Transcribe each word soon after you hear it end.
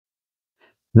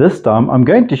This time I'm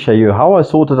going to show you how I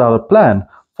sorted out a plan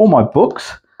for my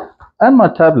books and my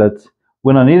tablets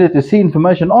when I needed to see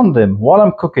information on them while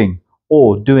I'm cooking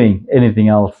or doing anything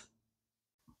else.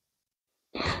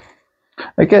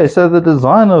 Okay, so the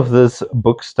design of this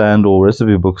book stand or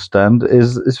recipe book stand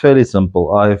is fairly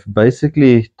simple. I've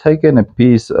basically taken a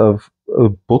piece of a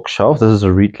bookshelf. This is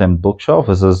a reclaimed bookshelf.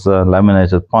 This is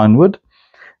laminated pine wood.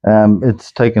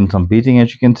 It's taken some beating,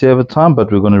 as you can see, over time,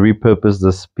 but we're going to repurpose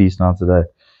this piece now today.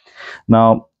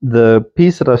 Now, the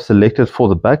piece that I've selected for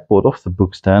the backboard of the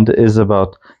book stand is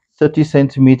about 30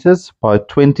 centimeters by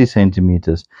 20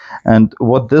 centimeters. And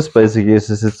what this basically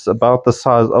is it's about the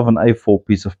size of an A4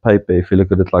 piece of paper, if you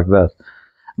look at it like that.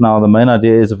 Now, the main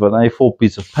idea is of an A4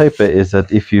 piece of paper is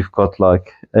that if you've got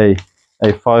like a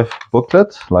A5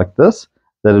 booklet like this,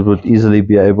 that it would easily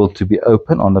be able to be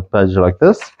open on a page like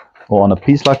this or on a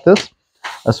piece like this,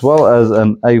 as well as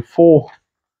an A4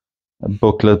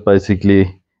 booklet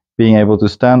basically being able to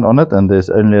stand on it, and there's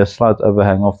only a slight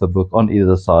overhang of the book on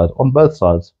either side, on both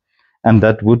sides, and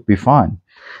that would be fine.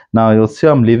 Now you'll see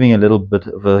I'm leaving a little bit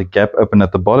of a gap open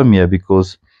at the bottom here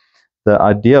because the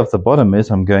idea of the bottom is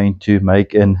I'm going to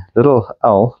make a little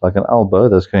L, like an elbow,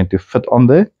 that's going to fit on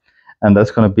there, and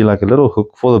that's going to be like a little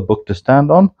hook for the book to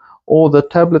stand on or the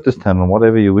tablet to stand on,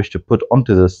 whatever you wish to put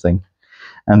onto this thing.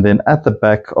 And then at the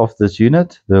back of this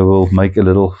unit, they will make a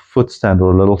little foot stand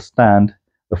or a little stand,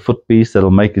 a foot piece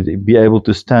that'll make it be able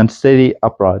to stand steady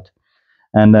upright.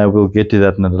 And we'll get to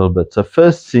that in a little bit. So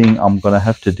first thing I'm going to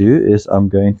have to do is I'm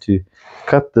going to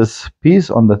cut this piece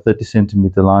on the 30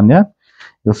 centimeter line here.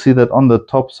 You'll see that on the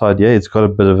top side here, it's got a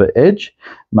bit of an edge.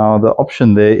 Now the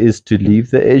option there is to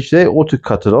leave the edge there or to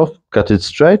cut it off, cut it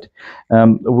straight.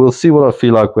 We'll see what I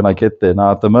feel like when I get there.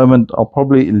 Now at the moment, I'll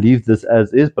probably leave this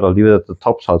as is, but I'll leave it at the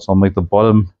top side. So I'll make the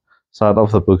bottom side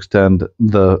of the book stand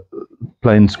the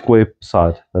plain square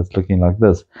side that's looking like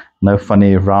this. No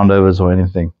funny roundovers or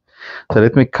anything. So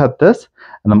let me cut this,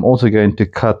 and I'm also going to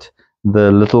cut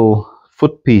the little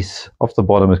foot piece of the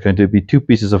bottom. It's going to be two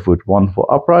pieces of wood, one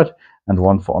for upright and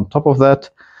one for on top of that,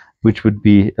 which would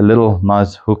be a little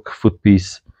nice hook foot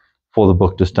piece for the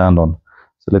book to stand on.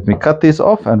 So let me cut these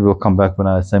off and we'll come back when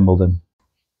I assemble them.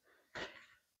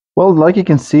 Well, like you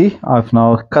can see, I've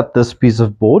now cut this piece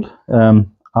of board.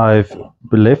 I've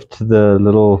left the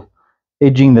little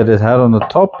edging that it had on the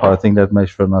top. I think that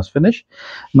makes for a nice finish.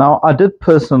 Now, I did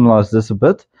personalize this a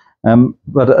bit,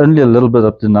 but only a little bit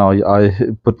up to now. I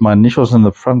put my initials in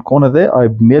the front corner there. I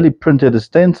merely printed a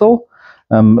stencil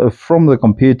from the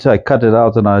computer. I cut it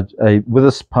out and I with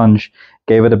a sponge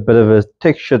gave it a bit of a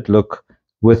textured look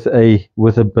with a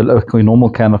normal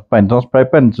can of paint. Not spray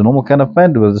paint, it's a normal can of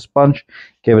paint with a sponge.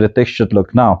 Gave it a textured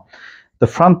look. Now, the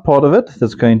front part of it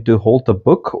that's going to hold the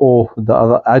book or the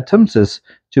other items is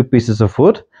two pieces of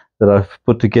wood that I've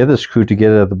put together, screwed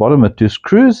together at the bottom with two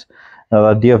screws. Now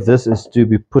the idea of this is to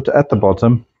be put at the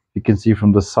bottom. You can see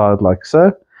from the side like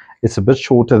so. It's a bit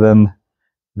shorter than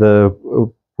the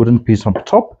wooden piece on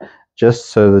top, just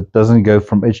so that it doesn't go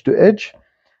from edge to edge.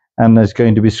 And it's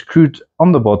going to be screwed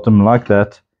on the bottom like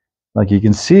that, like you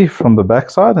can see from the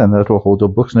back side, and that will hold your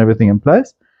books and everything in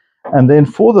place. And then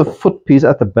for the foot piece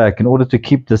at the back, in order to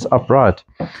keep this upright,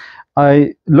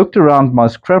 I looked around my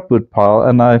scrap wood pile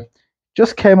and I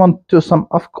just came onto some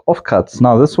offcuts.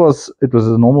 Now it was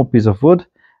a normal piece of wood,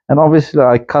 and obviously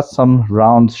I cut some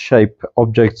round shape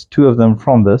objects, two of them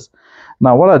from this.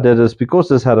 Now what I did is, because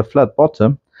this had a flat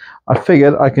bottom, I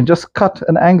figured I can just cut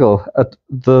an angle at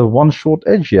the one short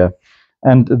edge here,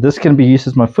 and this can be used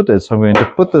as my foot edge. So I'm going to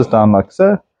put this down like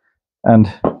so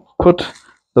and put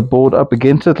the board up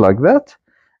against it like that,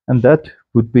 and that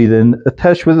would be then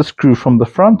attached with a screw from the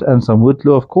front and some wood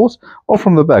glue, of course, or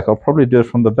from the back. I'll probably do it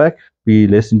from the back, be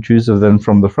less intrusive than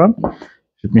from the front.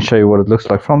 Let me show you what it looks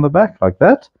like from the back, like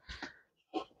that.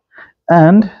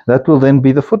 And that will then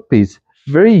be the foot piece.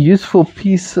 Very useful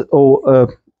piece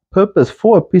or purpose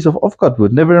for a piece of offcut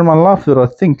wood. Never in my life did I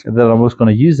think that I was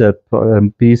going to use that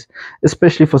piece,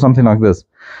 especially for something like this.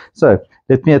 So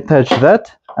let me attach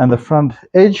that and the front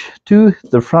edge to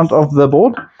the front of the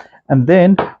board, and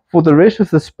then for the rest of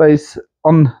the space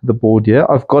on the board here,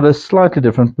 I've got a slightly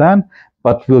different plan,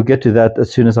 but we'll get to that as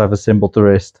soon as I've assembled the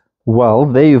rest. Well,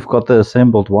 there you've got the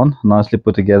assembled one, nicely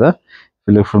put together. If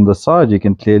you look from the side, you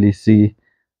can clearly see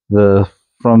the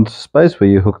front space where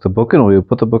you hook the book in or you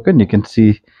put the book in. You can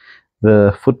see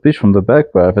the foot piece from the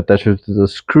back where I've attached it to the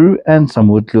screw and some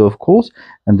wood glue, of course,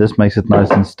 and this makes it nice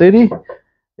and steady.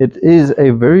 It is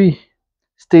a very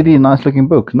steady, nice looking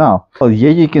book. Now, well,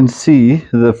 here you can see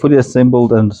the fully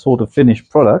assembled and sort of finished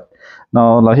product.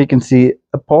 Now, like you can see,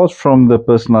 apart from the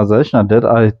personalization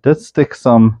I did stick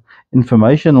some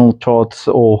informational charts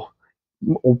or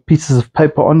or pieces of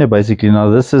paper on there basically. Now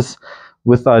this is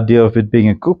with the idea of it being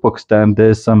a cookbook stand.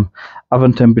 There's some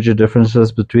oven temperature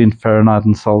differences between Fahrenheit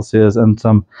and Celsius, and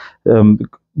some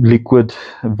liquid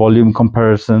volume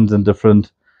comparisons and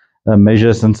different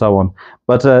measures and so on.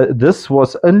 But this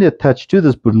was only attached to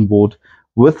this wooden board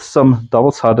with some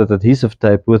double-sided adhesive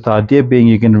tape, with the idea being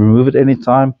you can remove it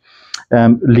anytime,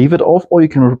 leave it off, or you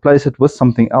can replace it with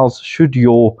something else should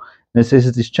your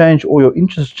necessities change or your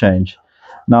interests change.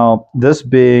 Now, this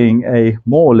being a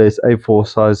more or less A4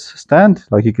 size stand,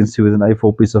 like you can see with an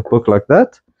A4 piece of book like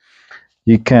that,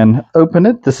 you can open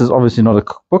it. This is obviously not a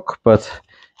cookbook, but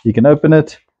you can open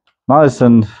it. Nice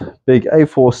and big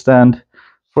A4 stand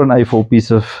for an A4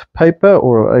 piece of paper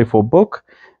or an A4 book.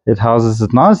 It houses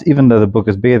it nice, even though the book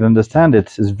is bigger than the stand.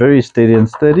 It is very steady and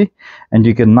sturdy, and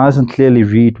you can nice and clearly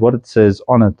read what it says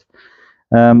on it.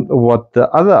 What the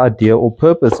other idea or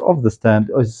purpose of the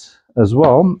stand is as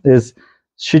well is,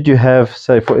 should you have,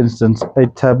 say for instance, a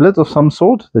tablet of some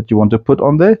sort that you want to put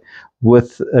on there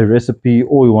with a recipe,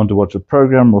 or you want to watch a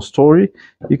program or story,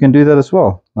 you can do that as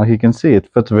well. Like you can see,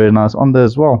 it fits very nice on there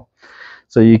as well.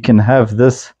 So you can have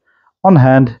this on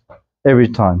hand every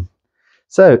time.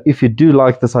 So if you do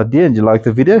like this idea and you like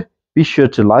the video, be sure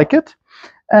to like it.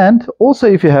 And also,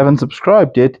 if you haven't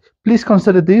subscribed yet, please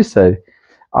consider doing so.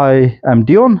 I am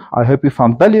Dion. I hope you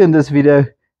found value in this video.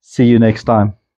 See you next time.